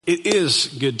It is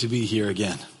good to be here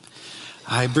again.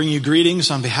 I bring you greetings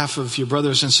on behalf of your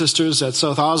brothers and sisters at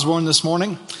South Osborne this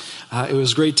morning. It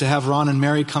was great to have Ron and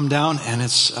Mary come down, and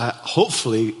it's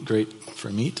hopefully great for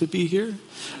me to be here.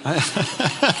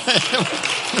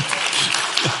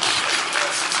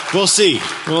 We'll see.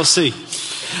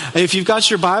 If you've got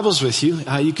your Bibles with you,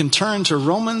 you can turn to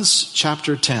Romans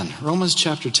chapter 10. Romans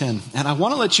chapter 10. And I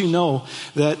want to let you know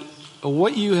that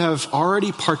what you have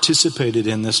already participated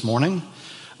in this morning,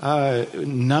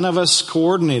 none of us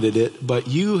coordinated it, but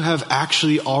you have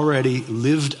actually already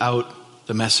lived out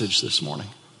the message this morning.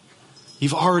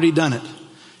 You've already done it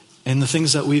in the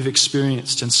things that we've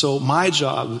experienced. And so my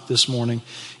job this morning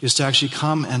is to actually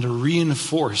come and to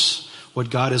reinforce what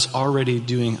God is already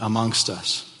doing amongst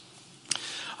us.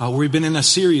 We've been in a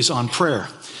series on prayer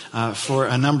for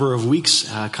a number of weeks,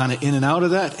 kind of in and out of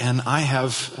that, and I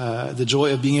have the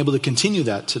joy of being able to continue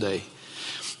that today.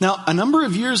 Now, a number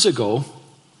of years ago,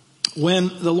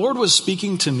 when the Lord was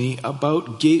speaking to me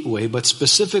about Gateway, but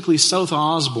specifically South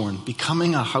Osborne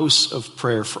becoming a house of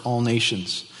prayer for all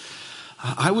nations,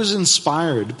 I was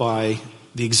inspired by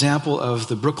the example of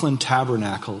the Brooklyn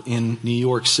Tabernacle in New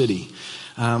York City.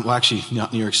 Well, actually,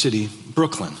 not New York City,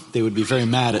 Brooklyn. They would be very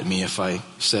mad at me if I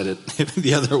said it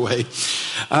the other way.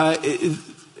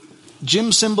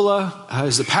 Jim Cymbala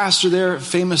is the pastor there,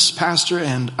 famous pastor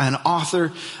and an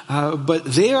author, but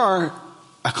they are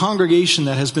a congregation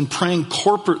that has been praying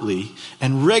corporately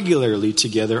and regularly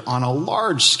together on a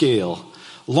large scale,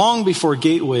 long before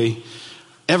Gateway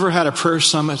ever had a prayer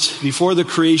summit, before the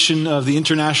creation of the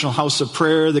International House of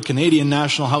Prayer, the Canadian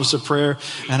National House of Prayer,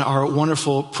 and our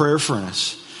wonderful prayer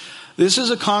furnace. This is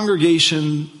a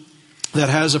congregation that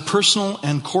has a personal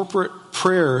and corporate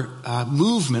prayer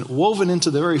movement woven into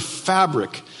the very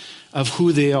fabric of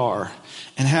who they are,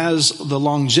 and has the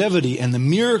longevity and the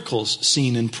miracles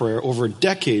seen in prayer over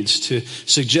decades to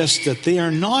suggest that they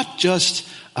are not just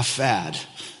a fad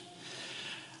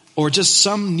or just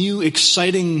some new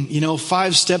exciting,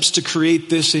 5 steps to create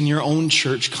this in your own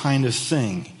church kind of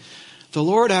thing. The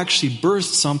Lord actually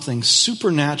birthed something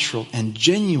supernatural and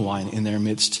genuine in their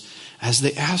midst as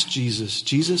they asked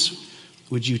Jesus,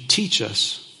 would you teach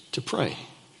us to pray?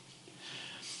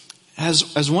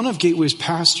 As one of Gateway's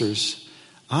pastors,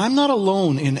 I'm not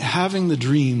alone in having the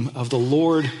dream of the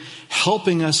Lord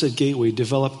helping us at Gateway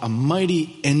develop a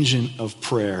mighty engine of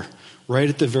prayer right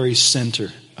at the very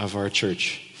center of our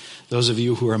church. Those of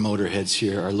you who are motorheads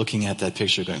here are looking at that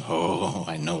picture going, oh,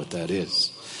 I know what that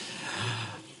is.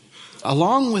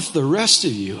 Along with the rest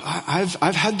of you, I've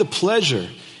had the pleasure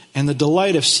and the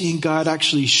delight of seeing God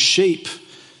actually shape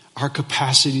our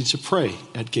capacity to pray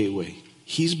at Gateway.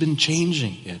 He's been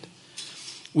changing it.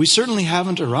 We certainly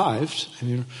haven't arrived.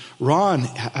 Ron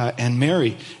and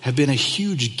Mary have been a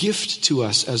huge gift to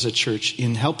us as a church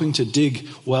in helping to dig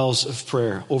wells of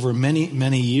prayer over many,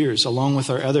 many years, along with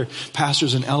our other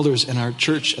pastors and elders in our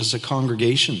church as a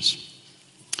congregations.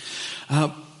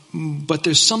 But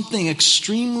there's something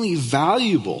extremely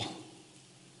valuable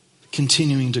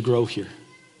continuing to grow here.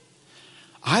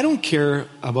 I don't care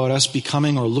about us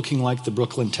becoming or looking like the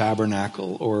Brooklyn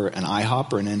Tabernacle or an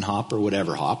IHOP or an NHOP or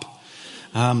whatever hop.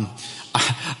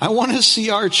 I want to see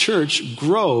our church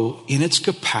grow in its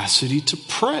capacity to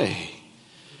pray.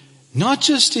 Not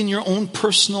just in your own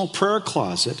personal prayer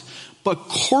closet, but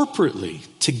corporately,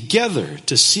 together,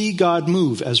 to see God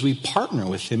move as we partner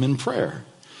with Him in prayer.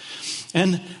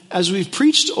 And as we've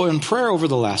preached on prayer over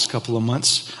the last couple of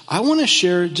months, I want to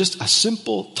share just a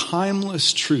simple,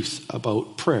 timeless truth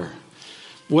about prayer.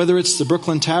 Whether it's the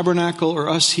Brooklyn Tabernacle or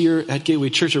us here at Gateway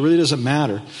Church, it really doesn't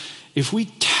matter. If we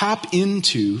tap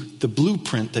into the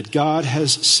blueprint that God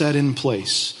has set in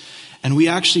place and we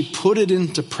actually put it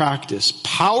into practice,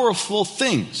 powerful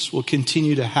things will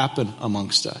continue to happen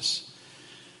amongst us.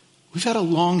 We've had a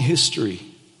long history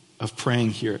of praying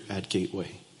here at Gateway.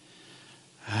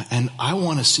 And I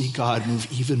want to see God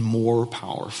move even more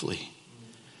powerfully.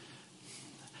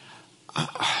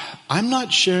 I'm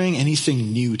not sharing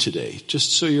anything new today,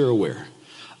 just so you're aware.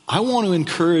 I want to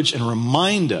encourage and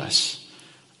remind us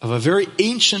of a very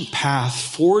ancient path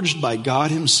forged by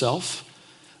God Himself,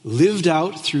 lived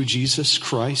out through Jesus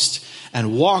Christ,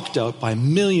 and walked out by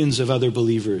millions of other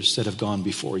believers that have gone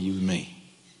before you and me.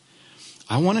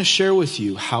 I want to share with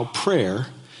you how prayer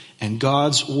and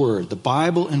God's Word, the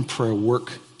Bible and prayer,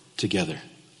 work together.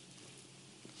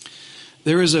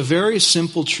 There is a very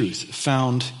simple truth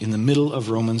found in the middle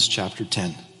of Romans chapter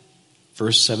 10,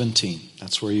 verse 17.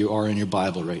 That's where you are in your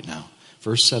Bible right now.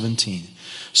 Verse 17.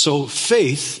 So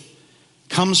faith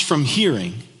comes from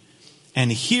hearing,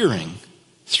 and hearing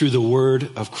through the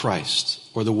word of Christ,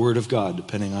 or the word of God,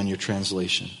 depending on your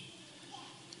translation.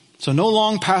 So no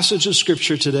long passage of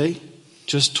Scripture today,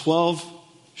 just 12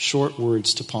 short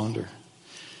words to ponder.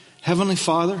 Heavenly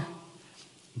Father,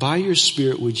 by your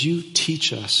Spirit, would you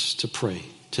teach us to pray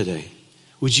today?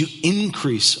 Would you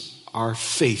increase our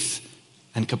faith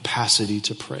and capacity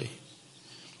to pray?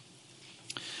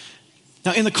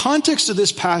 Now, in the context of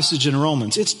this passage in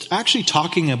Romans, it's actually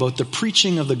talking about the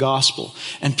preaching of the gospel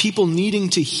and people needing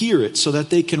to hear it so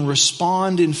that they can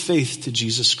respond in faith to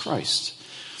Jesus Christ.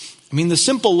 I mean, the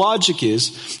simple logic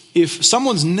is, if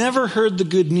someone's never heard the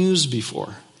good news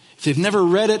before, if they've never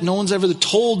read it, no one's ever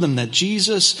told them that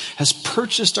Jesus has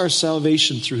purchased our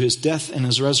salvation through his death and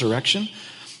his resurrection,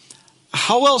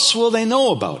 how else will they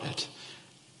know about it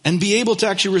and be able to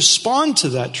actually respond to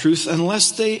that truth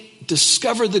unless they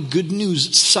discover the good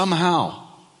news somehow?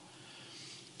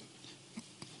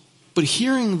 But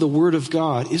hearing the word of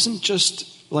God isn't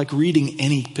just like reading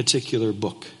any particular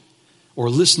book or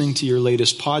listening to your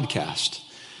latest podcast.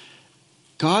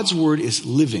 God's word is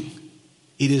living.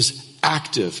 It is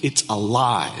active. It's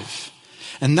alive.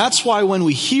 And that's why when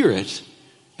we hear it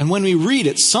and when we read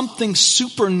it, something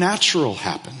supernatural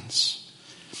happens.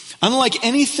 Unlike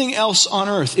anything else on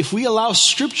earth, if we allow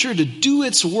Scripture to do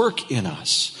its work in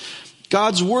us,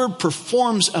 God's word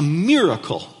performs a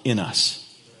miracle in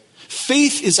us.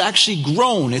 Faith is actually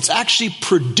grown. It's actually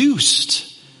produced.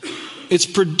 It's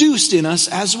produced in us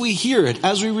as we hear it,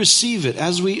 as we receive it,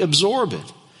 as we absorb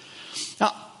it.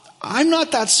 Now, I'm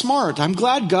not that smart. I'm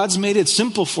glad God's made it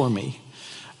simple for me.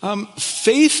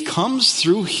 Faith comes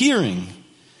through hearing.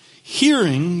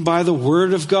 Hearing by the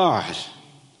word of God.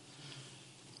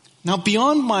 Now,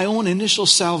 beyond my own initial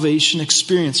salvation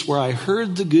experience where I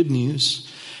heard the good news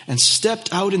and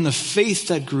stepped out in the faith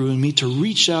that grew in me to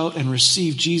reach out and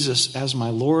receive Jesus as my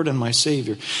Lord and my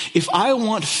Savior, if I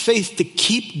want faith to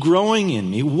keep growing in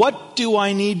me, what do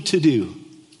I need to do?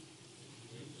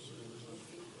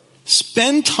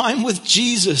 Spend time with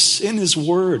Jesus in his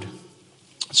word.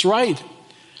 That's right.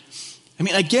 I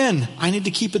mean, again, I need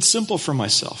to keep it simple for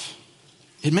myself.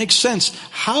 It makes sense.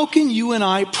 How can you and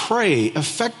I pray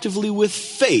effectively with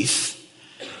faith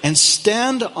and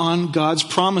stand on God's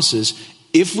promises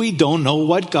if we don't know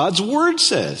what God's word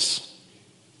says?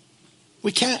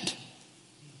 We can't.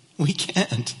 We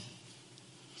can't.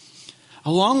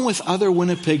 Along with other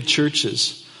Winnipeg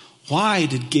churches, why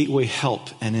did Gateway help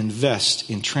and invest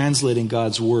in translating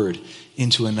God's word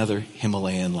into another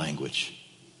Himalayan language?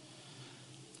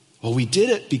 Well, we did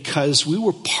it because we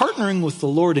were partnering with the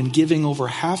Lord and giving over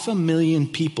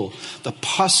 500,000 people the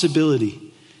possibility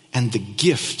and the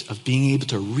gift of being able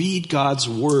to read God's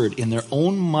word in their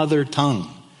own mother tongue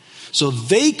so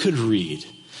they could read,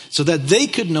 so that they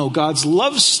could know God's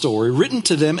love story written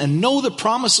to them and know the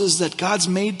promises that God's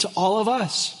made to all of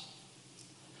us.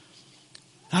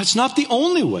 Now, it's not the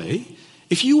only way.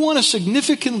 If you want to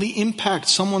significantly impact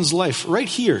someone's life right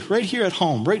here at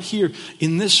home, right here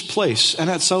in this place and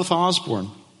at South Osborne,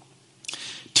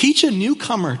 teach a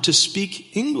newcomer to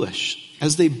speak English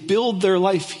as they build their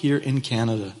life here in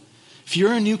Canada. If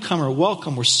you're a newcomer,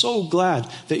 welcome. We're so glad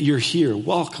that you're here.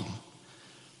 Welcome.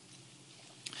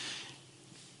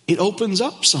 It opens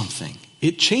up something.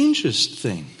 It changes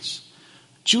things.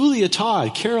 Julia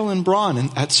Todd, Carolyn Braun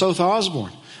at South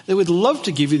Osborne, they would love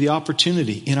to give you the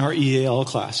opportunity in our EAL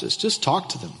classes. Just talk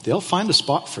to them. They'll find a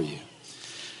spot for you.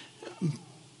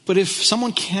 But if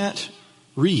someone can't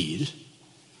read,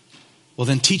 well,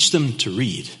 then teach them to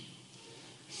read.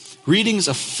 Reading is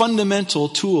a fundamental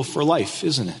tool for life,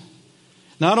 isn't it?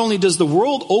 Not only does the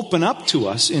world open up to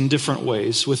us in different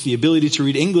ways with the ability to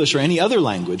read English or any other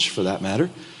language for that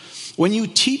matter, when you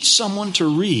teach someone to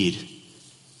read,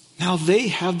 now they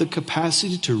have the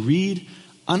capacity to read,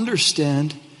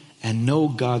 understand, and know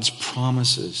God's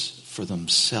promises for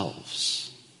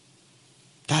themselves.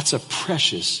 That's a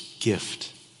precious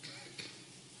gift.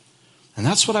 And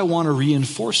that's what I want to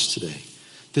reinforce today.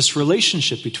 This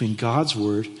relationship between God's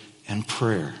word and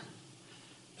prayer.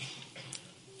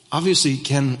 Obviously,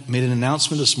 Ken made an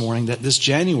announcement this morning that this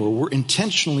January we're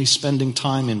intentionally spending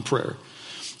time in prayer.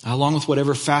 Along with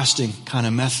whatever fasting kind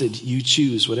of method you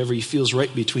choose, whatever feels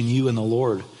right between you and the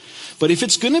Lord. But if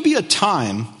it's going to be a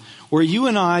time where you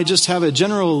and I just have a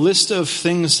general list of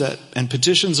things and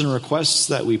petitions and requests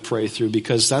that we pray through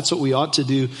because that's what we ought to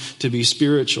do to be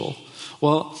spiritual,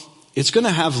 well, it's going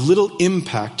to have little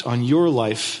impact on your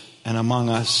life and among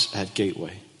us at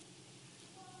Gateway.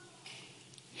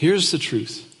 Here's the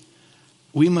truth.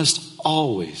 We must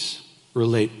always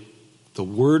relate the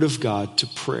Word of God to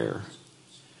prayer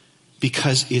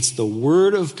because it's the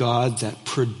Word of God that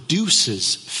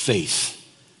produces faith.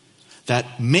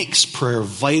 That makes prayer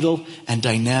vital and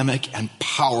dynamic and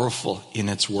powerful in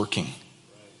its working.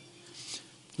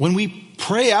 When we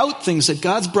pray out things that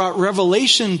God's brought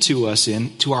revelation to us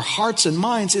to our hearts and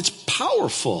minds, it's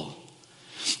powerful.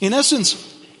 In essence,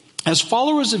 as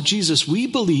followers of Jesus, we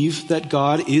believe that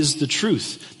God is the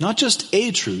truth. Not just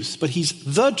a truth, but He's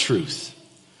the truth.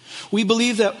 We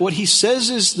believe that what He says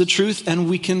is the truth and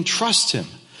we can trust Him.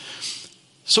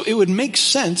 So it would make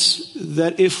sense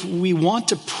that if we want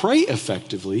to pray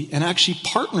effectively and actually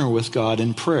partner with God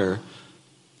in prayer,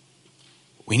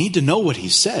 we need to know what He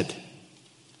said.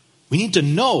 We need to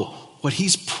know what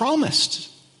He's promised.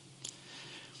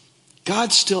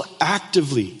 God still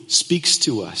actively speaks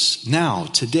to us now,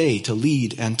 today, to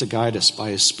lead and to guide us by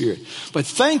His Spirit. But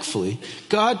thankfully,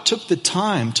 God took the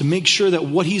time to make sure that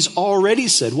what He's already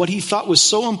said, what He thought was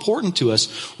so important to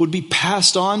us, would be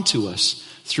passed on to us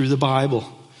through the Bible.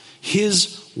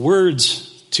 His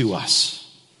words to us.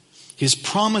 His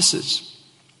promises.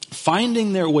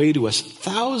 Finding their way to us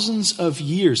thousands of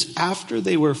years after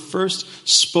they were first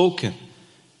spoken,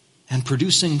 and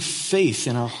producing faith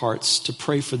in our hearts to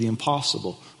pray for the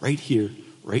impossible right here,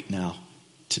 right now,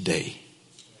 today.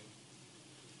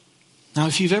 Now,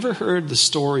 if you've ever heard the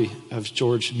story of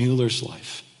George Mueller's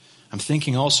life, I'm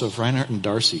thinking also of Reinhard and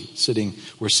Darcy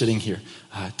we're sitting here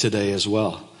today as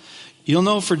well. You'll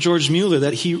know for George Mueller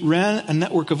that he ran a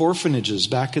network of orphanages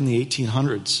back in the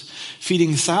 1800s,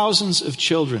 feeding thousands of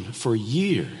children for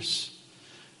years.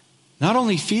 Not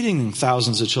only feeding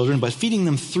thousands of children, but feeding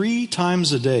them 3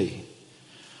 times a day.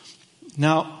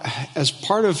 Now, as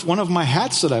part of one of my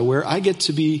hats that I wear, I get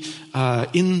to be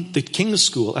in the King's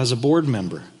School as a board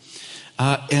member.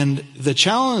 And the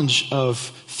challenge of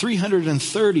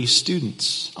 330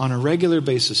 students on a regular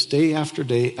basis, day after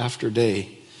day after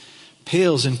day,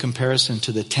 pales in comparison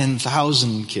to the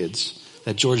 10,000 kids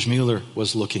that George Mueller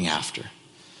was looking after.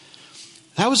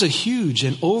 That was a huge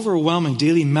and overwhelming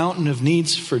daily mountain of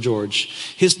needs for George.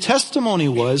 His testimony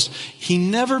was he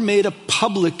never made a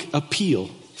public appeal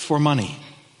for money.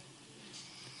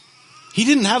 He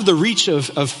didn't have the reach of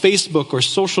Facebook or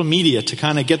social media to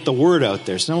kind of get the word out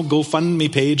there. There's no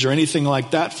GoFundMe page or anything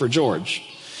like that for George.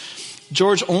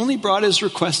 George only brought his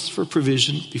requests for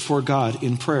provision before God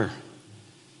in prayer.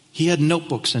 He had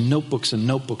notebooks and notebooks and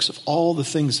notebooks of all the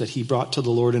things that he brought to the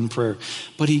Lord in prayer.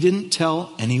 But he didn't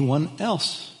tell anyone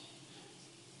else.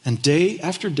 And day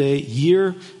after day,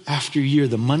 year after year,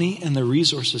 the money and the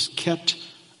resources kept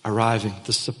arriving.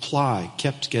 The supply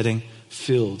kept getting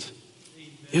filled.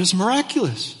 It was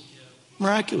miraculous.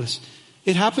 Miraculous.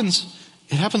 It happens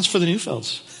for the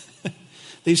Neufelds.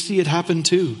 They see it happen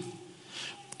too.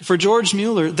 For George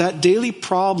Mueller, that daily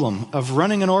problem of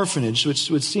running an orphanage, which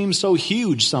would seem so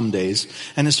huge some days,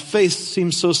 and his faith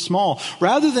seems so small,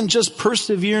 rather than just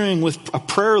persevering with a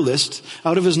prayer list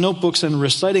out of his notebooks and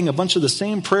reciting a bunch of the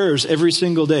same prayers every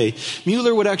single day,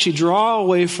 Mueller would actually draw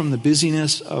away from the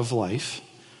busyness of life,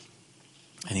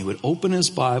 and he would open his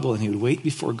Bible and he would wait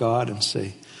before God and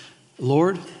say,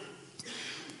 Lord,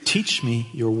 teach me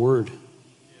your word.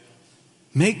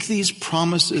 Make these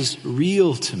promises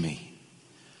real to me.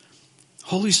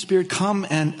 Holy Spirit, come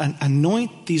and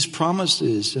anoint these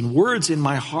promises and words in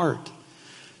my heart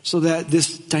so that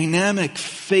this dynamic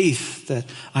faith that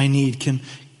I need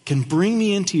can bring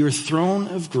me into your throne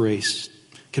of grace,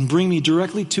 can bring me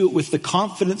directly to it with the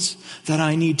confidence that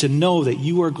I need to know that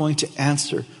you are going to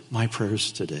answer my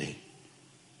prayers today.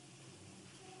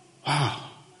 Wow.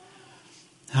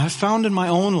 Now, I've found in my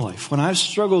own life, when I've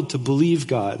struggled to believe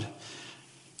God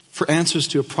for answers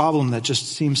to a problem that just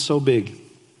seems so big,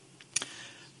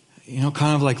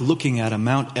 kind of like looking at a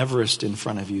Mount Everest in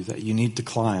front of you that you need to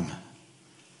climb.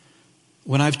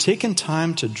 When I've taken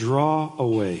time to draw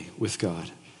away with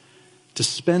God, to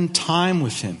spend time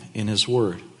with Him in His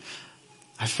Word,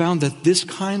 I found that this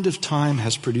kind of time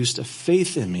has produced a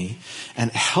faith in me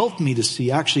and helped me to see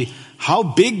actually how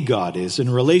big God is in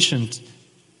relation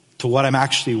to what I'm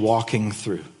actually walking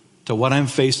through, to what I'm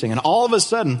facing. And all of a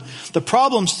sudden, the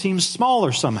problem seems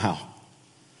smaller somehow.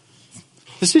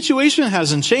 The situation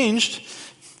hasn't changed.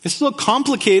 It's still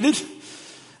complicated.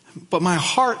 But my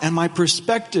heart and my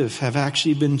perspective have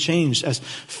actually been changed as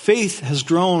faith has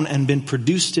grown and been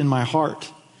produced in my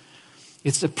heart.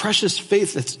 It's a precious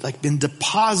faith that's like been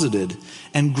deposited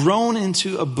and grown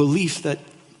into a belief that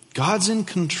God's in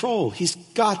control. He's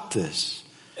got this.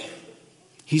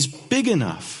 He's big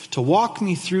enough to walk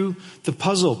me through the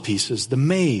puzzle pieces, the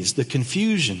maze, the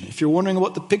confusion. If you're wondering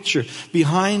about the picture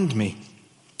behind me,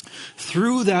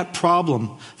 through that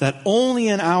problem that only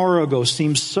an hour ago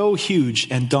seemed so huge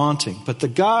and daunting. But the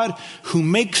God who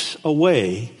makes a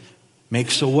way,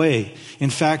 makes a way. In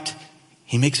fact,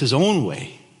 He makes His own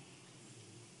way.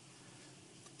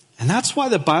 And that's why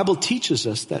the Bible teaches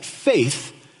us that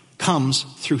faith comes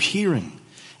through hearing.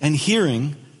 and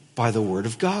hearing by the word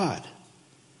of God.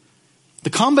 The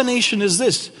combination is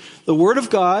this: the word of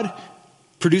God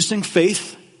producing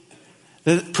faith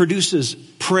that produces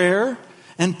prayer,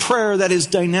 and prayer that is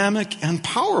dynamic and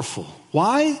powerful.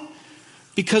 Why?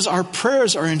 Because our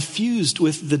prayers are infused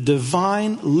with the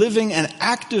divine, living, and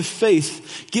active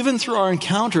faith given through our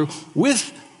encounter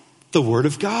with the Word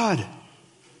of God.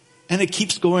 And it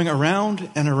keeps going around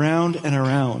and around and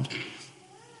around.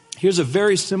 Here's a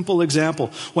very simple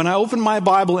example. When I open my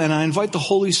Bible and I invite the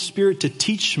Holy Spirit to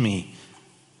teach me,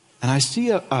 and I see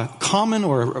a common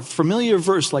or a familiar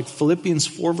verse like Philippians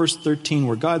 4 verse 13,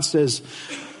 where God says,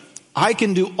 I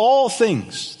can do all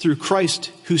things through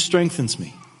Christ who strengthens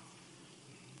me.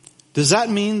 Does that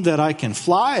mean that I can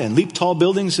fly and leap tall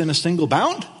buildings in a single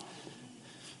bound?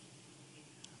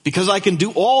 Because I can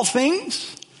do all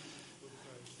things?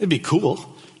 It'd be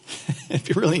cool.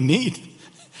 It'd be really neat.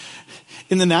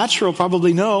 In the natural,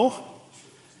 probably no.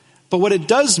 But what it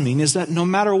does mean is that no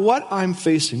matter what I'm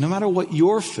facing, no matter what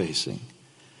you're facing,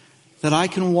 that I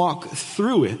can walk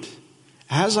through it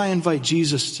as I invite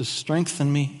Jesus to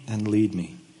strengthen me and lead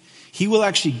me. He will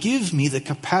actually give me the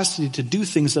capacity to do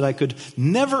things that I could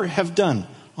never have done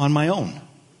on my own.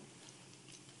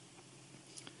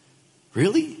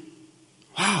 Really?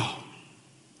 Wow.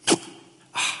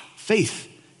 Faith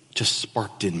just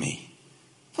sparked in me.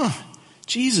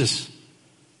 Jesus,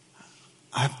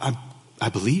 I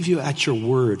believe you at your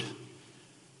word.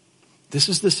 This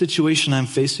is the situation I'm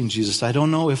facing, Jesus. I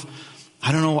don't know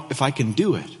if I can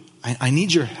do it. I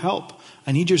need your help.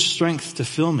 I need your strength to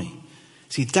fill me.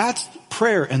 See, that's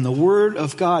prayer and the Word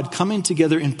of God coming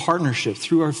together in partnership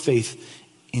through our faith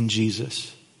in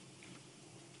Jesus.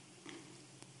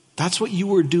 That's what you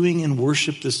were doing in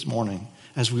worship this morning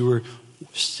as we were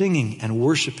singing and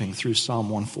worshiping through Psalm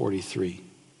 143.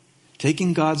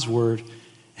 Taking God's Word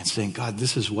and saying, God,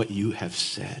 this is what you have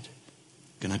said.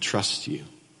 I'm going to trust you.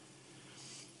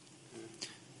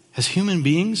 As human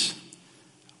beings,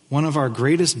 one of our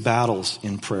greatest battles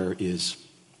in prayer is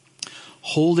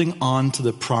holding on to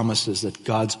the promises that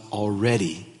God's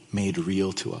already made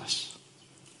real to us.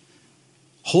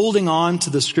 Holding on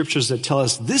to the scriptures that tell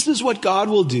us this is what God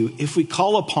will do if we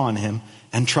call upon him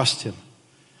and trust him.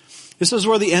 This is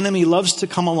where the enemy loves to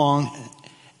come along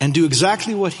and do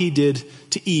exactly what he did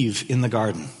to Eve in the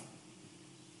garden.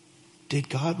 Did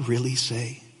God really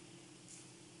say?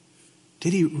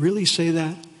 Did he really say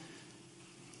that?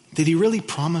 Did he really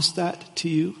promise that to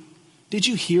you? Did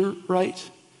you hear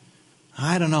right?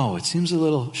 I don't know. It seems a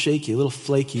little shaky, a little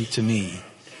flaky to me.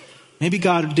 Maybe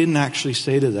God didn't actually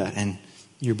say to that and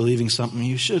you're believing something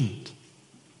you shouldn't.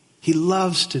 He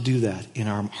loves to do that in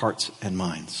our hearts and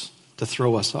minds, to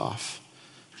throw us off.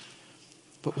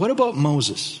 But what about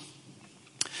Moses?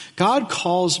 God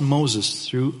calls Moses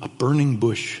through a burning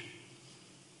bush.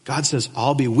 God says,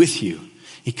 I'll be with you.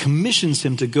 He commissions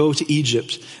him to go to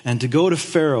Egypt and to go to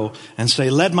Pharaoh and say,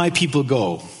 let my people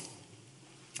go.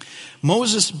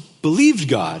 Moses believed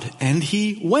God and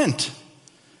he went.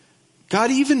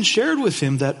 God even shared with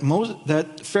him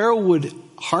that Pharaoh would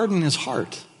harden his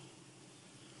heart.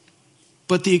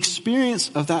 But the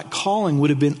experience of that calling would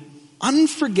have been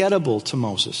unforgettable to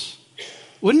Moses.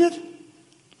 Wouldn't it?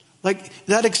 Like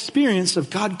that experience of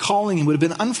God calling him would have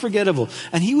been unforgettable.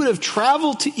 And he would have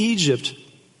traveled to Egypt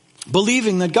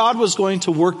believing that God was going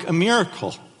to work a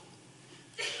miracle.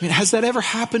 I mean, has that ever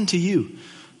happened to you?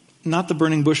 Not the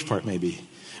burning bush part maybe.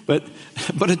 But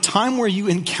a time where you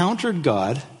encountered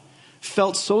God,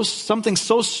 felt something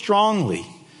so strongly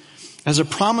as a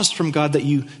promise from God that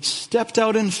you stepped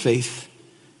out in faith,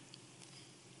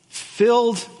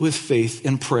 filled with faith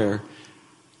in prayer,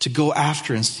 to go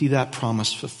after and see that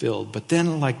promise fulfilled. But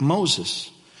then, like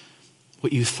Moses,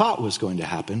 what you thought was going to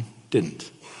happen didn't.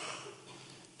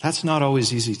 That's not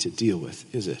always easy to deal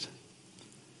with, is it?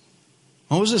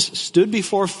 Moses stood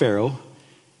before Pharaoh.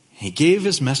 He gave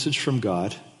his message from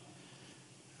God.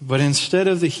 But instead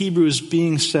of the Hebrews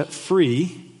being set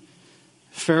free,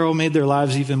 Pharaoh made their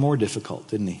lives even more difficult,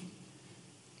 didn't he?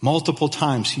 Multiple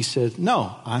times he said,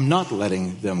 no, I'm not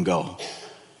letting them go.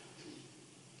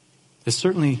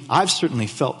 I've certainly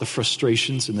felt the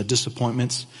frustrations and the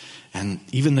disappointments and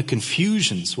even the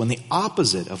confusions when the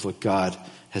opposite of what God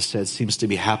has said seems to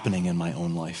be happening in my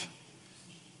own life.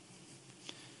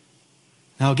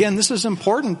 Now again, this is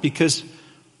important because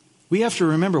we have to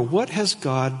remember, what has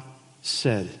God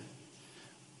said?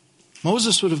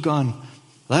 Moses would have gone,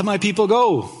 let my people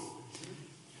go.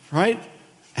 Right?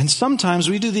 And sometimes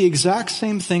we do the exact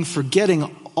same thing,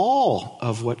 forgetting all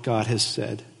of what God has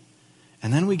said.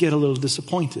 And then we get a little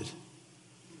disappointed.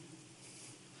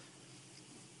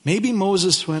 Maybe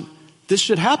Moses went, this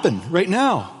should happen right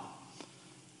now.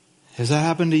 Has that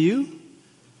happened to you?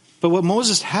 But what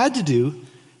Moses had to do,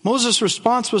 Moses'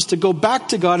 response was to go back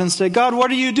to God and say, God,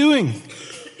 what are you doing?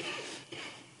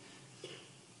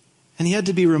 And he had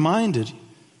to be reminded,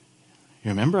 you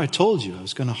remember I told you I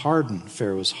was going to harden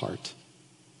Pharaoh's heart.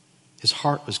 His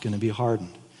heart was going to be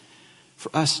hardened.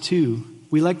 For us too,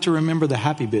 we like to remember the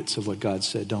happy bits of what God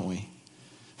said, don't we?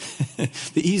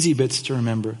 The easy bits to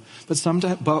remember.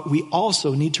 But we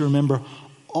also need to remember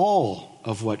all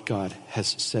of what God has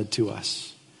said to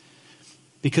us.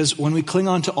 Because when we cling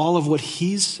on to all of what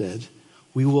he's said,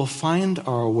 we will find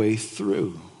our way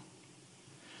through.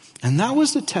 And that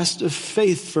was the test of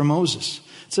faith for Moses.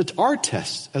 It's our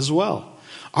test as well.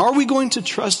 Are we going to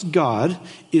trust God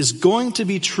is going to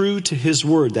be true to his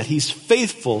word, that he's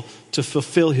faithful to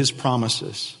fulfill his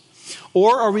promises?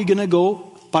 Or are we going to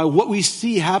go by what we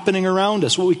see happening around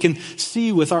us, what we can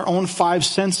see with our own five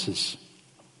senses?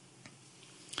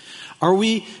 Are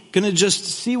we going to just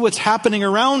see what's happening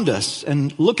around us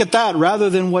and look at that rather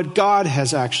than what God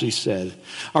has actually said?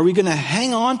 Are we going to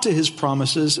hang on to his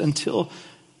promises until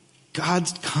God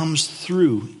comes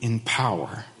through in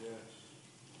power?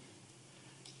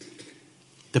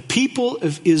 The people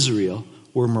of Israel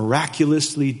were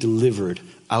miraculously delivered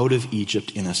out of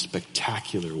Egypt in a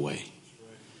spectacular way.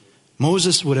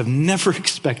 Moses would have never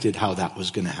expected how that was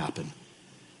going to happen.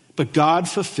 But God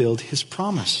fulfilled his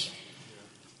promise.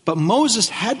 But Moses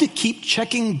had to keep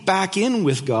checking back in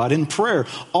with God in prayer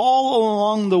all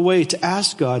along the way to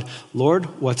ask God,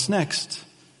 Lord, what's next?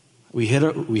 We hit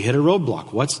a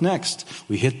roadblock. What's next?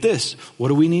 We hit this. What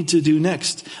do we need to do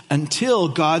next? Until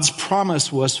God's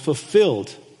promise was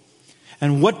fulfilled.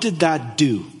 And what did that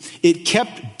do? It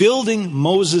kept building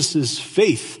Moses'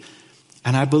 faith.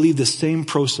 And I believe the same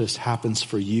process happens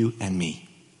for you and me.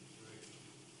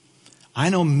 I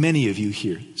know many of you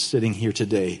here, sitting here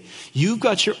today, you've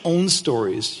got your own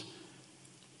stories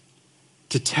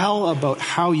to tell about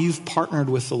how you've partnered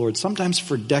with the Lord, sometimes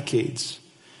for decades,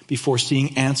 before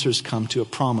seeing answers come to a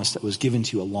promise that was given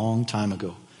to you a long time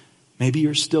ago. Maybe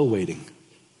you're still waiting.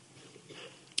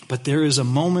 But there is a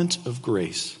moment of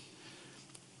grace,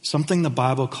 something the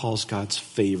Bible calls God's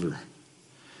favor.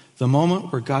 The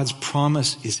moment where God's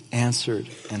promise is answered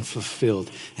and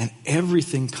fulfilled and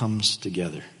everything comes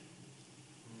together.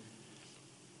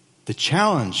 The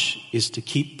challenge is to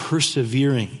keep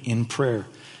persevering in prayer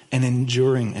and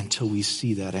enduring until we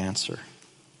see that answer.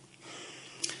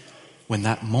 When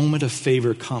that moment of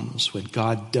favor comes, when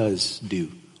God does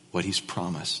do what he's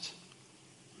promised.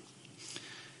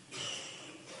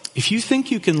 If you think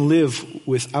you can live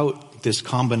without this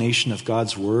combination of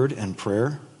God's word and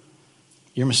prayer,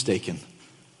 you're mistaken.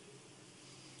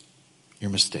 You're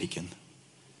mistaken.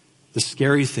 The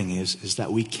scary thing is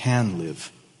that we can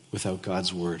live without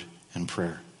God's word and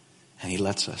prayer. And he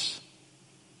lets us.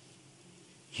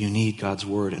 You need God's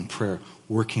word and prayer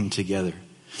working together.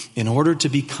 In order to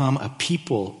become a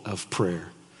people of prayer,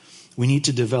 we need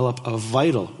to develop a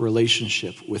vital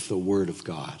relationship with the word of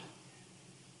God.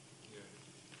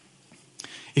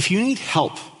 If you need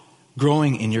help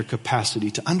growing in your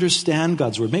capacity to understand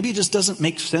God's word, maybe it just doesn't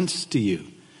make sense to you,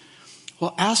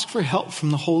 well, ask for help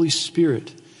from the Holy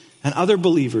Spirit and other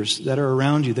believers that are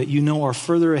around you that you know are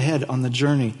further ahead on the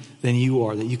journey than you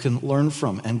are, that you can learn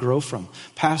from and grow from.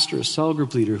 Pastor, a cell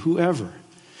group leader, whoever.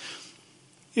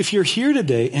 If you're here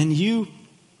today and you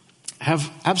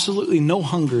have absolutely no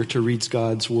hunger to read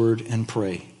God's word and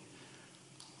pray,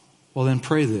 well then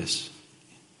pray this.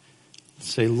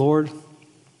 Say, Lord,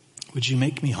 would you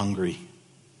make me hungry?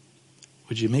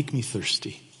 Would you make me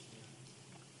thirsty?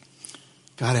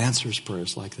 God answers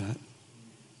prayers like that.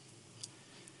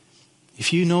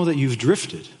 If you know that you've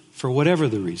drifted for whatever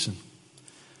the reason,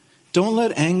 don't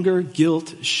let anger,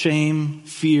 guilt, shame,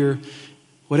 fear,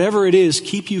 whatever it is,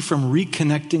 keep you from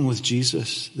reconnecting with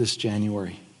Jesus this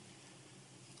January.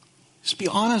 Just be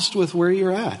honest with where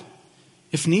you're at.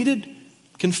 If needed,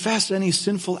 confess any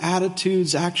sinful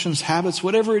attitudes, actions, habits,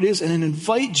 whatever it is, and then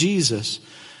invite Jesus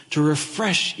to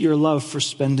refresh your love for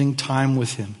spending time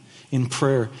with him in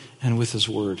prayer and with his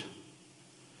word.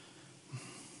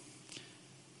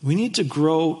 We need to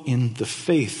grow in the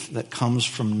faith that comes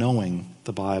from knowing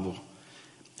the Bible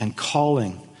and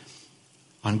calling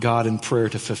on God in prayer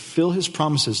to fulfill his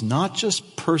promises, not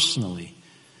just personally,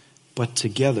 but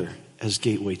together as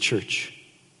Gateway Church.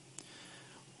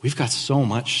 We've got so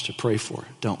much to pray for,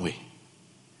 don't we?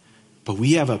 But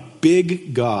we have a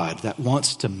big God that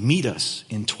wants to meet us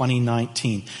in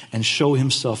 2019 and show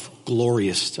himself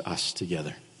glorious to us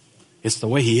together. It's the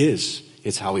way he is.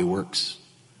 It's how he works.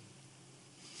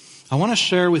 I want to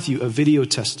share with you a video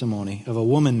testimony of a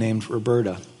woman named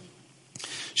Roberta.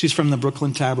 She's from the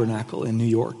Brooklyn Tabernacle in New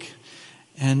York.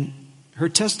 And Her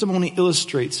testimony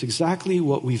illustrates exactly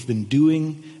what we've been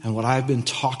doing and what I've been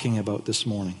talking about this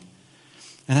morning.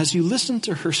 And as you listen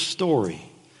to her story,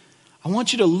 I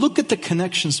want you to look at the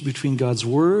connections between God's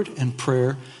word and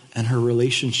prayer and her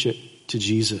relationship to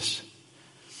Jesus.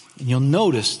 And you'll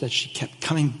notice that she kept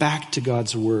coming back to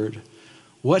God's word.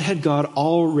 What had God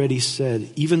already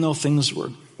said, even though things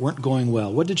weren't going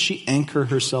well? What did she anchor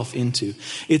herself into?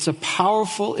 It's a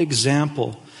powerful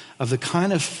example of the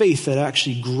kind of faith that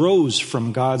actually grows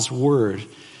from God's word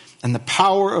and the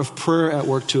power of prayer at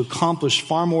work to accomplish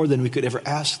far more than we could ever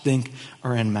ask, think,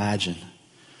 or imagine.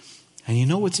 And you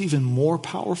know what's even more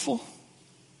powerful?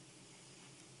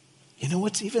 You know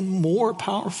what's even more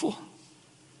powerful?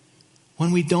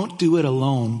 When we don't do it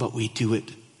alone, but we do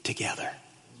it together.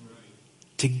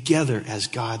 Together as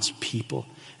God's people,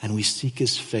 and we seek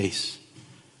his face.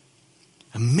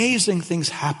 Amazing things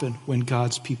happen when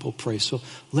God's people pray. So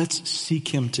let's seek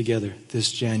him together this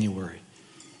January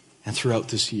and throughout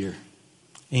this year.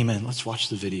 Amen. Let's watch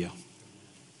the video.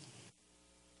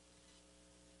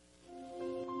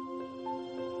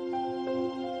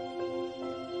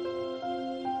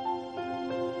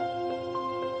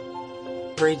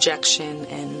 Rejection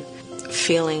and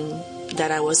feeling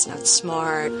that I was not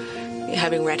smart,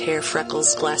 having red hair,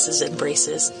 freckles, glasses, and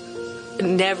braces.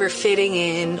 Never fitting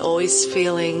in, always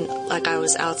feeling like I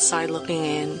was outside looking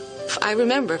in. I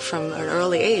remember from an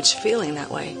early age feeling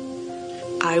that way.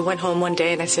 I went home one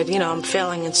day and I said, I'm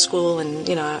failing in school and,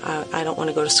 I don't want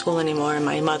to go to school anymore. And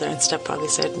my mother and stepfather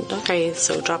said, okay,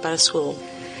 so drop out of school.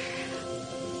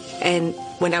 And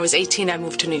when I was 18, I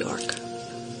moved to New York.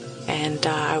 And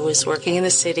I was working in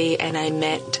the city and I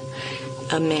met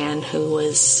a man who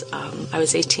was, I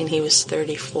was 18, he was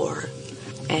 34.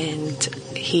 And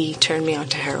he turned me on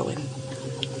to heroin.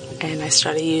 And I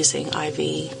started using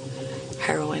IV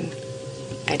heroin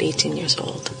at 18 years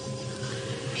old.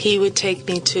 He would take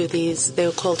me to these, they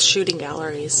were called shooting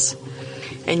galleries.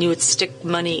 And you would stick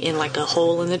money in like a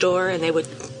hole in the door and they would,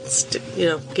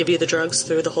 give you the drugs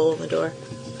through the hole in the door.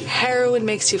 Heroin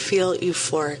makes you feel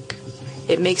euphoric.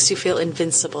 It makes you feel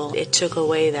invincible. It took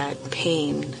away that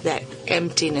pain, that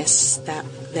emptiness,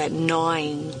 that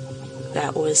gnawing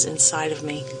that was inside of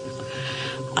me.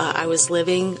 I was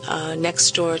living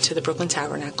next door to the Brooklyn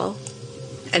Tabernacle,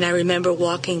 and I remember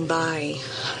walking by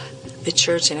the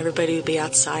church, and everybody would be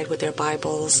outside with their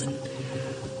Bibles, and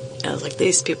I was like,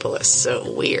 these people are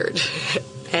so weird.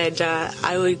 And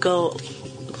I would go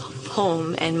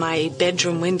home, and my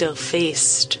bedroom window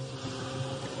faced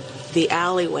the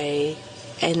alleyway,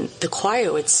 and the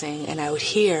choir would sing, and I would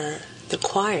hear the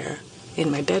choir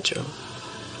in my bedroom.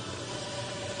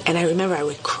 And I remember I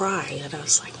would cry, and I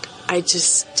was like, I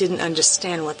just didn't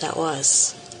understand what that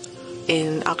was.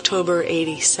 In October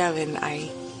 87, I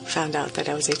found out that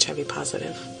I was HIV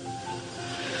positive.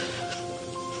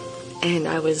 And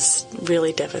I was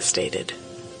really devastated.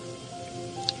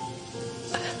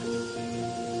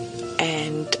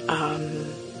 And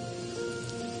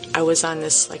I was on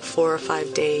this 4 or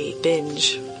 5 day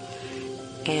binge,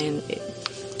 and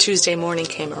Tuesday morning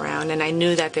came around, and I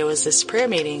knew that there was this prayer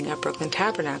meeting at Brooklyn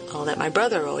Tabernacle that my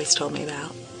brother always told me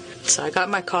about. So I got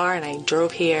in my car and I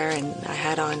drove here, and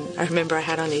I remember I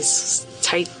had on these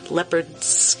tight leopard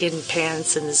skin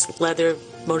pants and this leather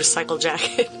motorcycle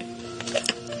jacket.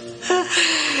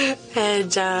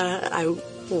 And I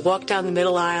walked down the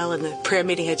middle aisle, and the prayer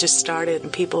meeting had just started,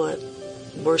 and people were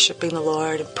worshiping the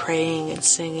Lord and praying and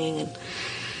singing,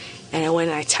 and I went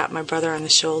and I tapped my brother on the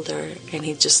shoulder, and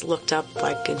he just looked up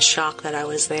in shock that I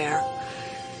was there,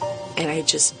 and I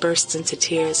just burst into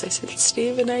tears. I said,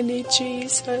 Stephen, I need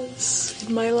Jesus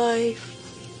in my life.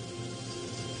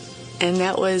 And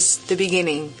that was the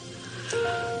beginning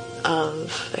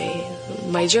of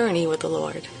my journey with the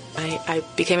Lord. I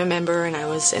became a member, and I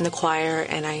was in the choir,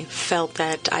 and I felt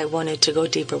that I wanted to go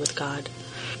deeper with God.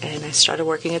 And I started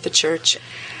working at the church,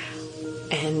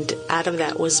 and out of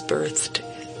that was birthed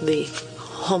the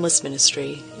homeless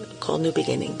ministry called New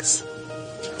Beginnings.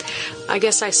 I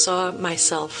guess I saw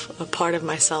myself, a part of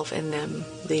myself in them,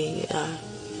 the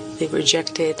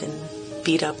rejected and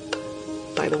beat up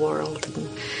by the world.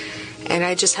 And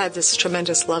I just had this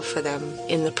tremendous love for them.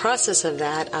 In the process of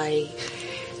that, I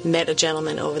met a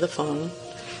gentleman over the phone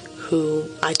who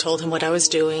I told him what I was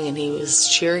doing, and he was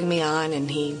cheering me on, and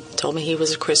he told me he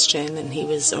was a Christian and he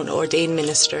was an ordained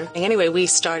minister. And anyway, we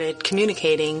started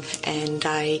communicating, and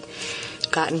I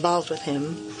got involved with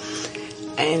him,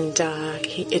 and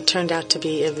it turned out to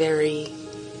be a very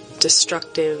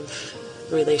destructive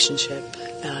relationship.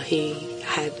 He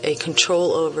had a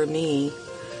control over me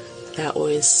that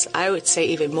was, I would say,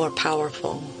 even more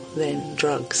powerful than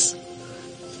drugs.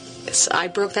 So I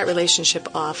broke that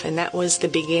relationship off, and that was the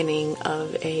beginning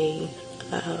of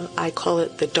I call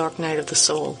it the dark night of the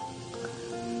soul.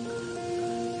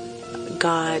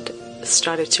 God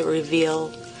started to reveal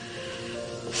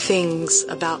things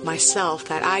about myself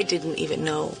that I didn't even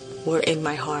know were in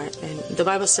my heart. And the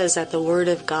Bible says that the Word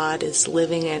of God is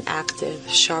living and active,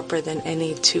 sharper than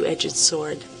any two-edged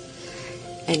sword.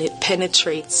 And it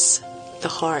penetrates the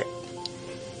heart,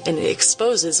 and it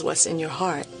exposes what's in your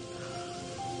heart.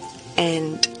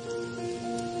 And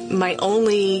my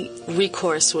only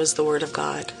recourse was the Word of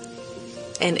God.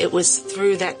 And it was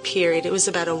through that period, it was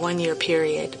about a 1-year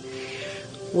period,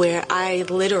 where I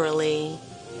literally,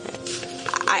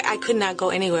 I could not go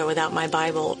anywhere without my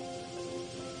Bible.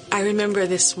 I remember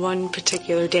this one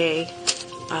particular day,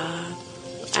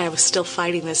 I was still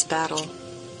fighting this battle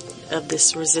of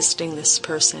this resisting this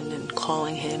person and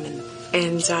calling him.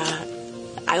 And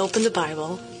I opened the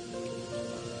Bible,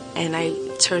 and I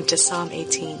turned to Psalm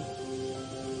 18.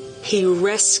 He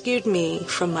rescued me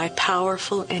from my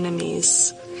powerful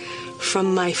enemies,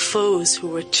 from my foes who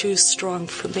were too strong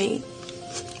for me.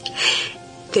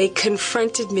 They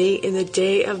confronted me in the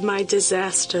day of my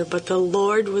disaster, but the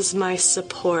Lord was my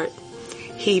support.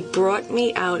 He brought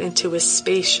me out into a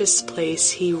spacious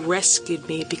place. He rescued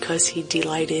me because he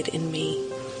delighted in me.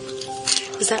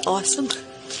 Is that awesome?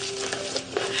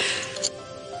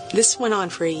 This went on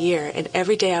for a year, and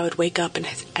every day I would wake up and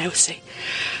I would say,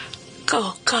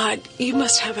 "Oh, God, you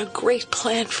must have a great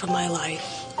plan for my life."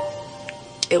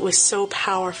 It was so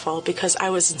powerful because I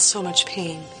was in so much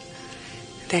pain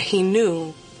that he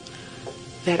knew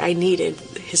that I needed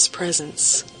his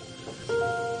presence.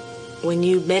 When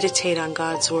you meditate on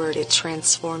God's Word, it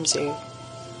transforms you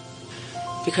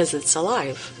because it's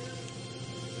alive.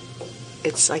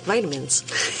 It's like vitamins.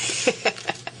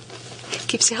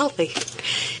 Keeps you healthy.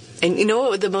 And you know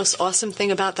what the most awesome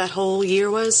thing about that whole year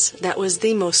was? That was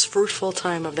the most fruitful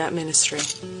time of that ministry.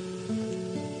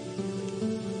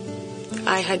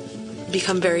 I had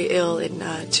become very ill in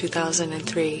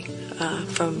 2003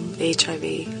 from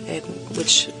HIV,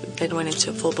 which then went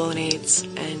into full-blown AIDS.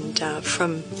 And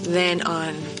from then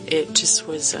on, it just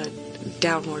was a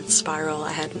downward spiral.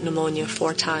 I had pneumonia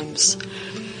 4 times.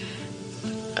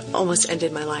 Almost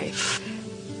ended my life.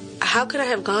 How could I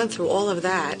have gone through all of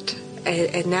that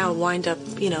and now wind up,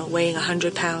 weighing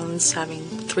 100 pounds, having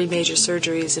 3 major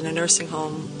surgeries in a nursing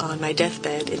home, on my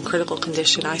deathbed, in critical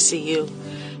condition, ICU?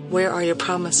 Where are your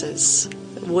promises?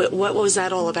 What was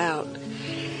that all about?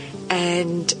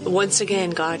 And once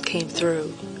again, God came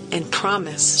through and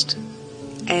promised.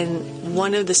 And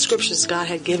one of the scriptures God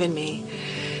had given me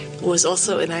was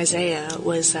also in Isaiah,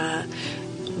 was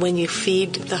when you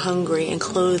feed the hungry and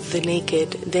clothe the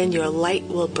naked, then your light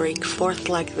will break forth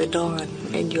like the dawn,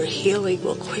 and your healing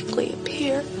will quickly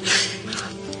appear.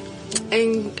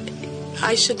 And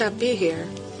I should not be here.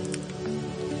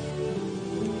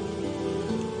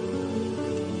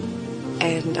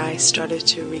 And I started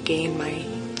to regain my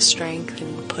strength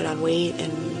and put on weight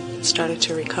and started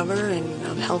to recover, and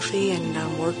I'm healthy and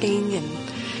I'm working, and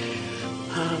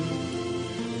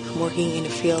I'm working in a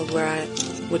field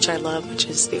which I love, which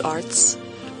is the arts.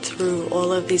 Through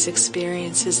all of these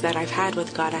experiences that I've had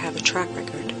with God, I have a track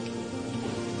record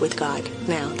with God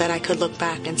now that I could look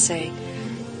back and say,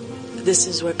 this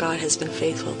is where God has been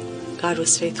faithful. God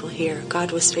was faithful here.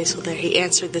 God was faithful there. He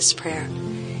answered this prayer.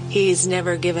 He's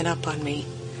never given up on me.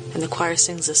 And the choir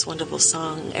sings this wonderful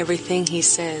song, everything he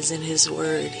says in his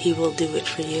word, he will do it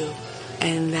for you.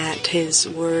 And that his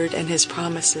word and his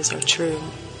promises are true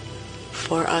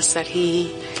for us, that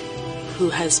he who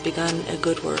has begun a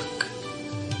good work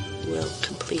will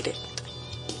complete it.